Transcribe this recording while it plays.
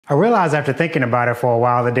I realized after thinking about it for a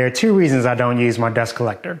while that there are two reasons I don't use my dust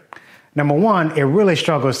collector. Number one, it really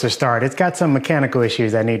struggles to start. It's got some mechanical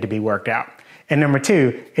issues that need to be worked out. And number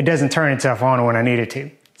two, it doesn't turn itself on when I need it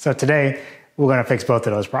to. So today, we're going to fix both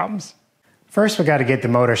of those problems. First, we got to get the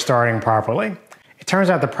motor starting properly. It turns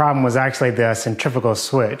out the problem was actually the centrifugal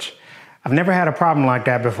switch. I've never had a problem like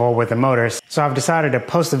that before with the motors, so I've decided to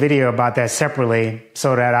post a video about that separately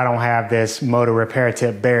so that I don't have this motor repair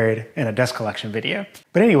tip buried in a dust collection video.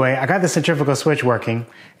 But anyway, I got the centrifugal switch working,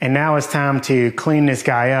 and now it's time to clean this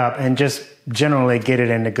guy up and just generally get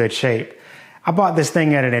it into good shape. I bought this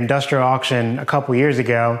thing at an industrial auction a couple years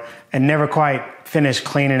ago and never quite finished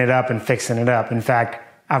cleaning it up and fixing it up. In fact,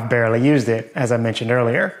 I've barely used it, as I mentioned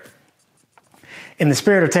earlier. In the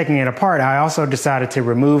spirit of taking it apart, I also decided to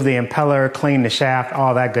remove the impeller, clean the shaft,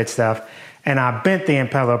 all that good stuff, and I bent the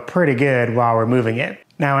impeller pretty good while removing it.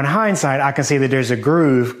 Now in hindsight, I can see that there's a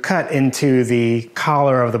groove cut into the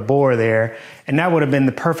collar of the bore there, and that would have been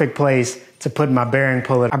the perfect place to put my bearing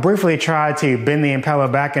pulley. I briefly tried to bend the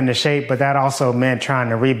impeller back into shape, but that also meant trying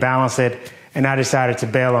to rebalance it, and I decided to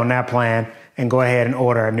bail on that plan and go ahead and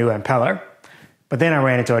order a new impeller. But then I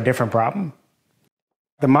ran into a different problem.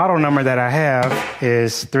 The model number that I have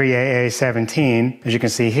is 3AA17, as you can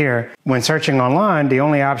see here. When searching online, the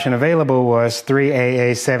only option available was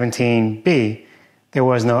 3AA17B. There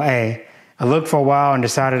was no A. I looked for a while and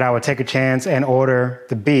decided I would take a chance and order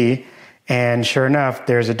the B, and sure enough,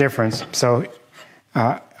 there's a difference. So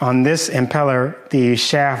on this impeller, the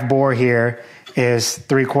shaft bore here is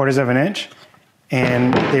 3/4 of an inch,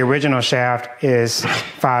 and the original shaft is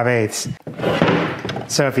 5/8.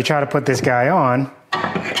 So if you try to put this guy on,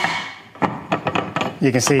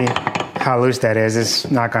 you can see how loose that is. It's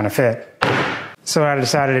not going to fit. So what I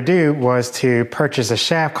decided to do was to purchase a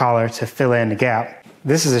shaft collar to fill in the gap.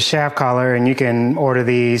 This is a shaft collar, and you can order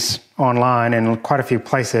these online in quite a few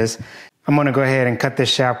places. I'm going to go ahead and cut this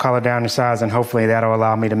shaft collar down to size, and hopefully that'll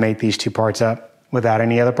allow me to make these two parts up without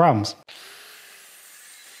any other problems.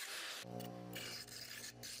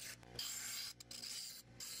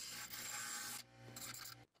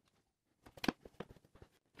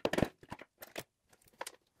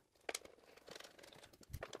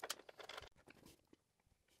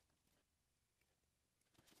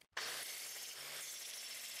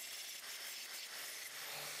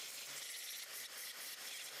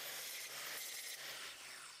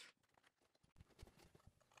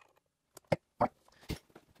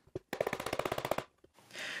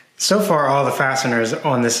 So far, all the fasteners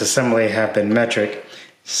on this assembly have been metric.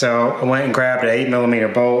 So I went and grabbed an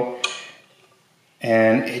 8mm bolt,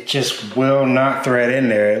 and it just will not thread in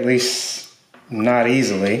there, at least not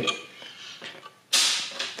easily.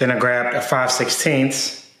 Then I grabbed a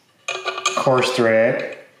 5/16 coarse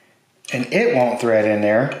thread, and it won't thread in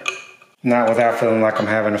there, not without feeling like I'm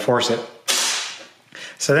having to force it.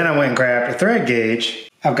 So then I went and grabbed a thread gauge.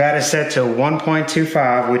 I've got it set to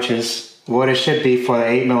 1.25, which is what it should be for the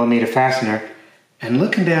 8mm fastener. And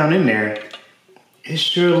looking down in there, it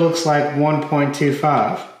sure looks like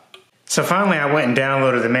 1.25. So finally I went and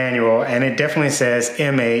downloaded the manual, and it definitely says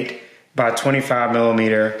M8 by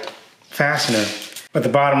 25mm fastener. But the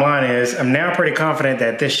bottom line is, I'm now pretty confident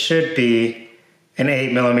that this should be an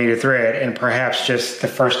 8mm thread, and perhaps just the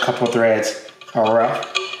first couple threads are rough.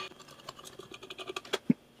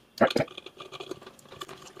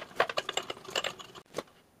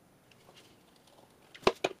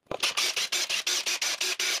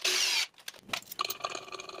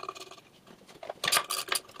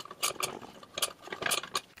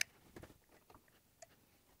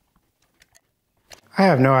 I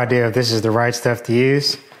have no idea if this is the right stuff to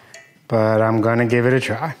use, but I'm gonna give it a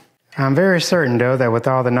try. I'm very certain though that with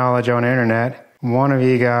all the knowledge on the internet, one of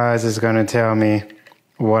you guys is gonna tell me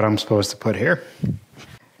what I'm supposed to put here.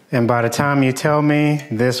 And by the time you tell me,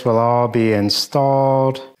 this will all be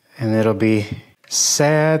installed, and it'll be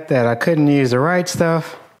sad that I couldn't use the right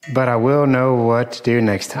stuff, but I will know what to do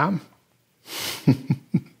next time.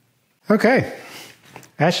 Okay,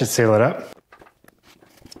 that should seal it up.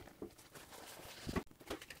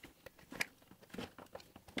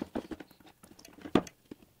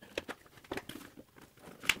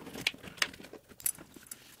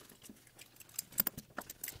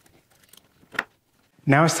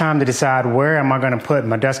 Now it's time to decide where am I going to put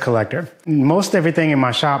my dust collector. Most everything in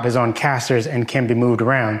my shop is on casters and can be moved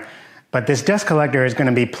around, but this dust collector is going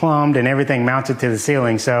to be plumbed and everything mounted to the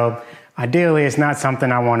ceiling, so ideally it's not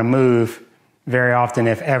something I want to move very often,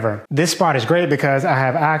 if ever. This spot is great because I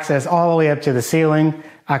have access all the way up to the ceiling.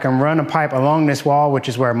 I can run a pipe along this wall, which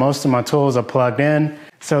is where most of my tools are plugged in.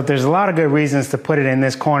 So there's a lot of good reasons to put it in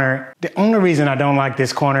this corner. The only reason I don't like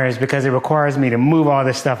this corner is because it requires me to move all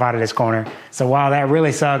this stuff out of this corner. So while that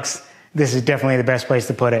really sucks, this is definitely the best place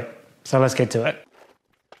to put it. So let's get to it.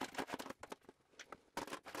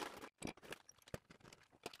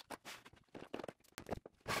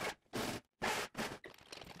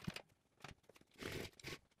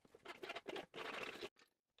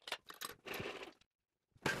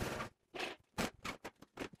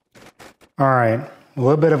 All right, a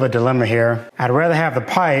little bit of a dilemma here. I'd rather have the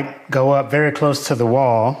pipe go up very close to the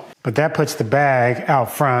wall, but that puts the bag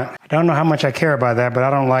out front. I don't know how much I care about that, but I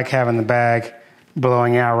don't like having the bag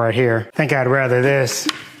blowing out right here. I think I'd rather this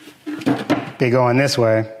be going this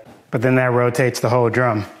way, but then that rotates the whole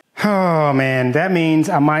drum. Oh man, that means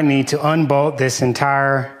I might need to unbolt this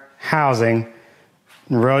entire housing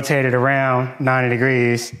and rotate it around 90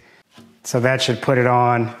 degrees. So that should put it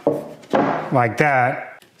on like that.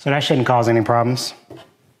 So that shouldn't cause any problems.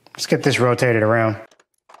 Let's get this rotated around.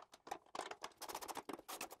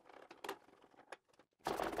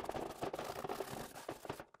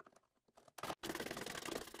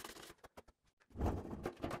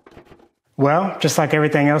 Well, just like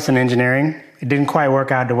everything else in engineering, it didn't quite work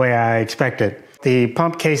out the way I expected. The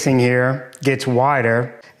pump casing here gets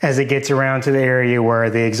wider as it gets around to the area where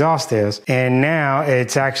the exhaust is. And now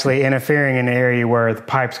it's actually interfering in the area where the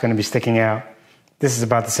pipe's going to be sticking out. This is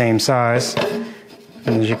about the same size,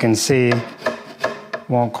 and as you can see,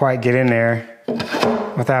 won't quite get in there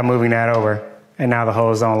without moving that over. And now the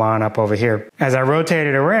hose don't line up over here. As I rotate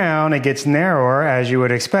it around, it gets narrower, as you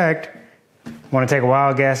would expect. Want to take a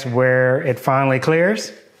wild guess where it finally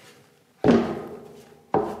clears?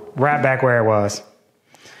 Right back where it was.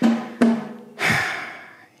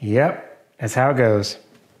 Yep, that's how it goes.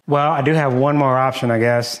 Well, I do have one more option, I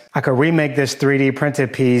guess. I could remake this 3D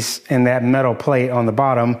printed piece in that metal plate on the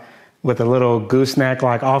bottom with a little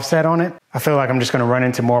gooseneck-like offset on it. I feel like I'm just going to run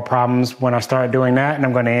into more problems when I start doing that, and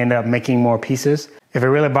I'm going to end up making more pieces. If it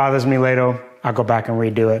really bothers me later, I'll go back and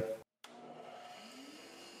redo it.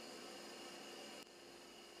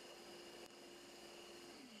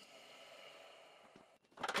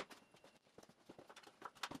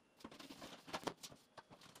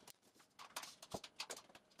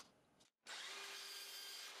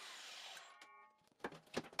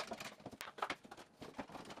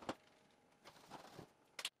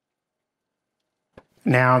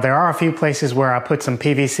 Now, there are a few places where I put some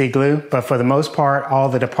PVC glue, but for the most part, all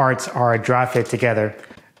the parts are dry fit together.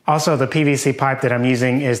 Also, the PVC pipe that I'm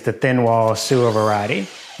using is the thin wall sewer variety.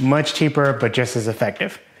 Much cheaper, but just as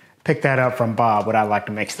effective. Picked that up from Bob, what I like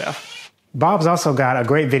to make stuff. Bob's also got a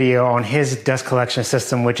great video on his dust collection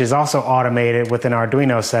system, which is also automated with an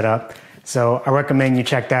Arduino setup. So I recommend you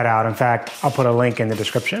check that out. In fact, I'll put a link in the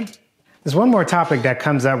description. There's one more topic that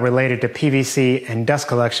comes up related to PVC and dust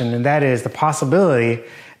collection, and that is the possibility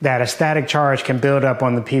that a static charge can build up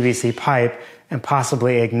on the PVC pipe and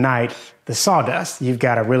possibly ignite the sawdust. You've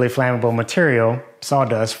got a really flammable material,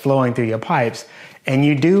 sawdust, flowing through your pipes, and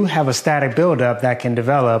you do have a static buildup that can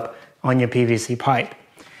develop on your PVC pipe.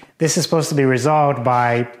 This is supposed to be resolved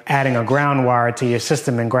by adding a ground wire to your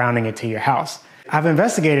system and grounding it to your house. I've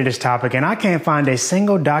investigated this topic, and I can't find a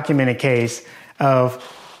single documented case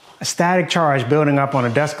of a static charge building up on a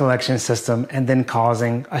dust collection system and then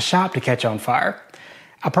causing a shop to catch on fire.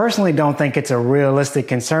 I personally don't think it's a realistic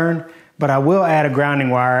concern, but I will add a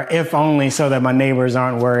grounding wire, if only so that my neighbors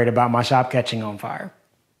aren't worried about my shop catching on fire.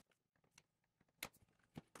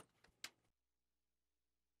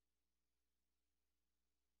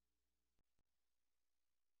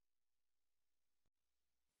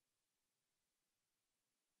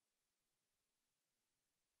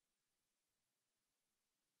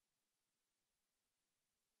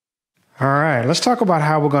 All right, let's talk about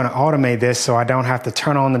how we're going to automate this so I don't have to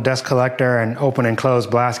turn on the dust collector and open and close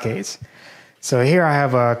blast gates. So here I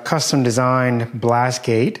have a custom designed blast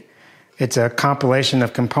gate. It's a compilation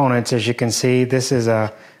of components. As you can see, this is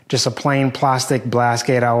just a plain plastic blast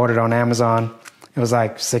gate I ordered on Amazon. It was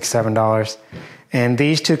like $6, $7. And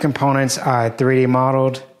these two components I 3D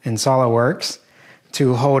modeled in SolidWorks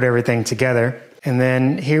to hold everything together. And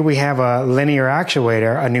then here we have a linear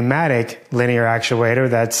actuator, a pneumatic linear actuator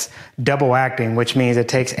that's double acting, which means it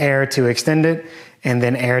takes air to extend it and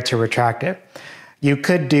then air to retract it. You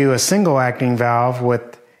could do a single acting valve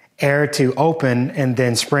with air to open and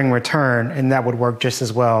then spring return, and that would work just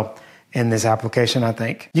as well in this application, I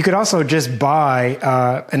think. You could also just buy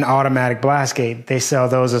an automatic blast gate. They sell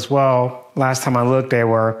those as well. Last time I looked, they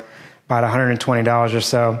were about $120 or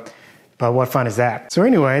so. But what fun is that? So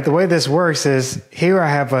anyway, the way this works is here I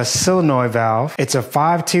have a solenoid valve. It's a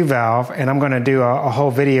 5-2 valve, and I'm going to do a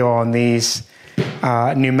whole video on these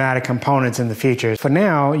pneumatic components in the future. For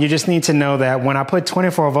now, you just need to know that when I put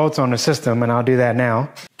 24 volts on the system, and I'll do that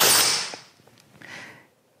now,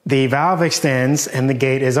 the valve extends and the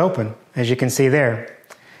gate is open, as you can see there.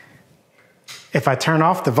 If I turn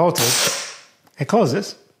off the voltage, it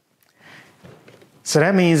closes. So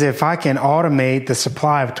that means if I can automate the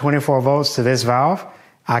supply of 24 volts to this valve,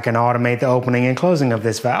 I can automate the opening and closing of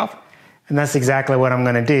this valve. And that's exactly what I'm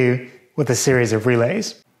going to do with a series of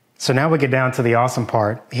relays. So now we get down to the awesome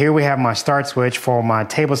part. Here we have my start switch for my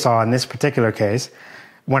table saw in this particular case.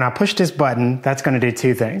 When I push this button, that's going to do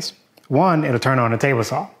two things. One, it'll turn on a table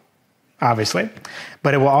saw, obviously,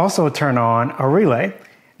 but it will also turn on a relay.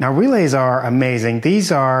 Now relays are amazing.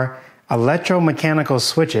 These are electromechanical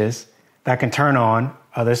switches that can turn on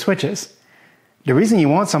other switches. The reason you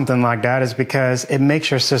want something like that is because it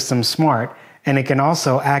makes your system smart, and it can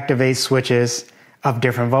also activate switches of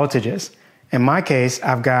different voltages. In my case,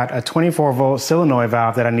 I've got a 24 volt solenoid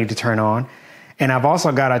valve that I need to turn on, and I've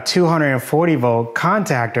also got a 240 volt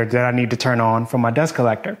contactor that I need to turn on for my dust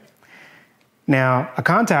collector. Now, a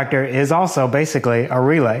contactor is also basically a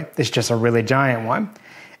relay. It's just a really giant one.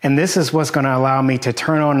 And this is what's going to allow me to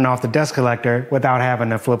turn on and off the dust collector without having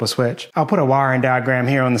to flip a switch. I'll put a wiring diagram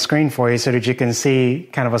here on the screen for you so that you can see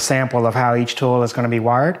kind of a sample of how each tool is going to be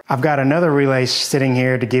wired. I've got another relay sitting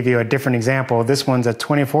here to give you a different example. This one's a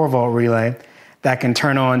 24 volt relay that can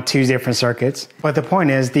turn on two different circuits. But the point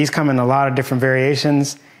is, these come in a lot of different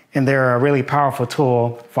variations, and they're a really powerful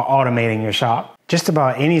tool for automating your shop. Just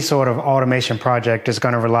about any sort of automation project is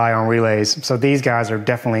going to rely on relays, so these guys are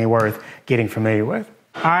definitely worth getting familiar with.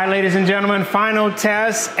 All right, ladies and gentlemen, final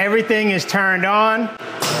test. Everything is turned on.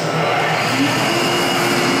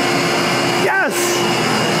 Yes!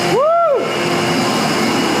 Woo!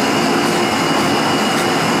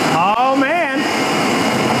 Oh, man.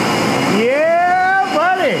 Yeah,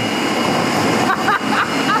 buddy.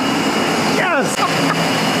 Yes.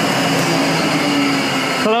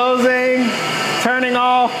 Closing, turning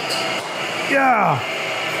off. Yeah.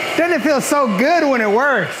 Doesn't it feel so good when it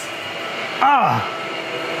works? Ah.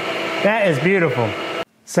 That is beautiful.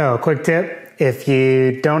 So, quick tip, if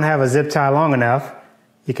you don't have a zip tie long enough,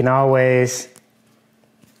 you can always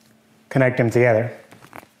connect them together.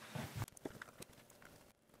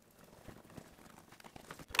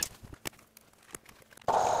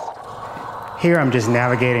 Here I'm just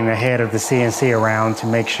navigating the head of the CNC around to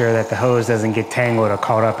make sure that the hose doesn't get tangled or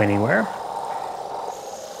caught up anywhere.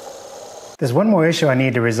 There's one more issue I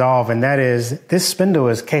need to resolve, and that is this spindle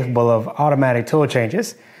is capable of automatic tool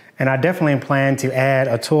changes. And I definitely plan to add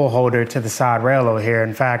a tool holder to the side rail over here.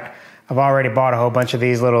 In fact, I've already bought a whole bunch of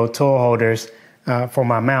these little tool holders for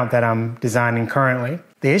my mount that I'm designing currently.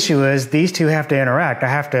 The issue is these two have to interact. I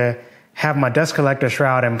have to have my dust collector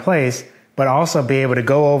shroud in place, but also be able to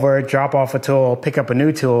go over, drop off a tool, pick up a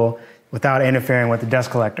new tool without interfering with the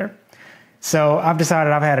dust collector. So I've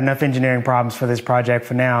decided I've had enough engineering problems for this project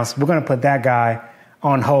for now. So we're going to put that guy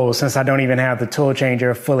on hold since I don't even have the tool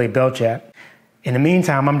changer fully built yet. In the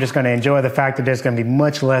meantime, I'm just going to enjoy the fact that there's going to be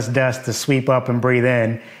much less dust to sweep up and breathe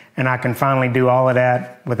in, and I can finally do all of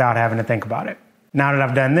that without having to think about it. Now that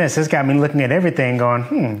I've done this, it's got me looking at everything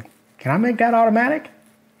going, can I make that automatic?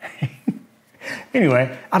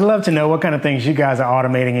 Anyway, I'd love to know what kind of things you guys are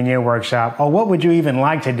automating in your workshop, or what would you even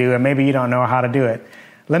like to do and maybe you don't know how to do it.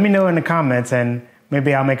 Let me know in the comments and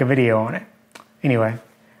maybe I'll make a video on it. Anyway,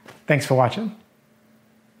 thanks for watching.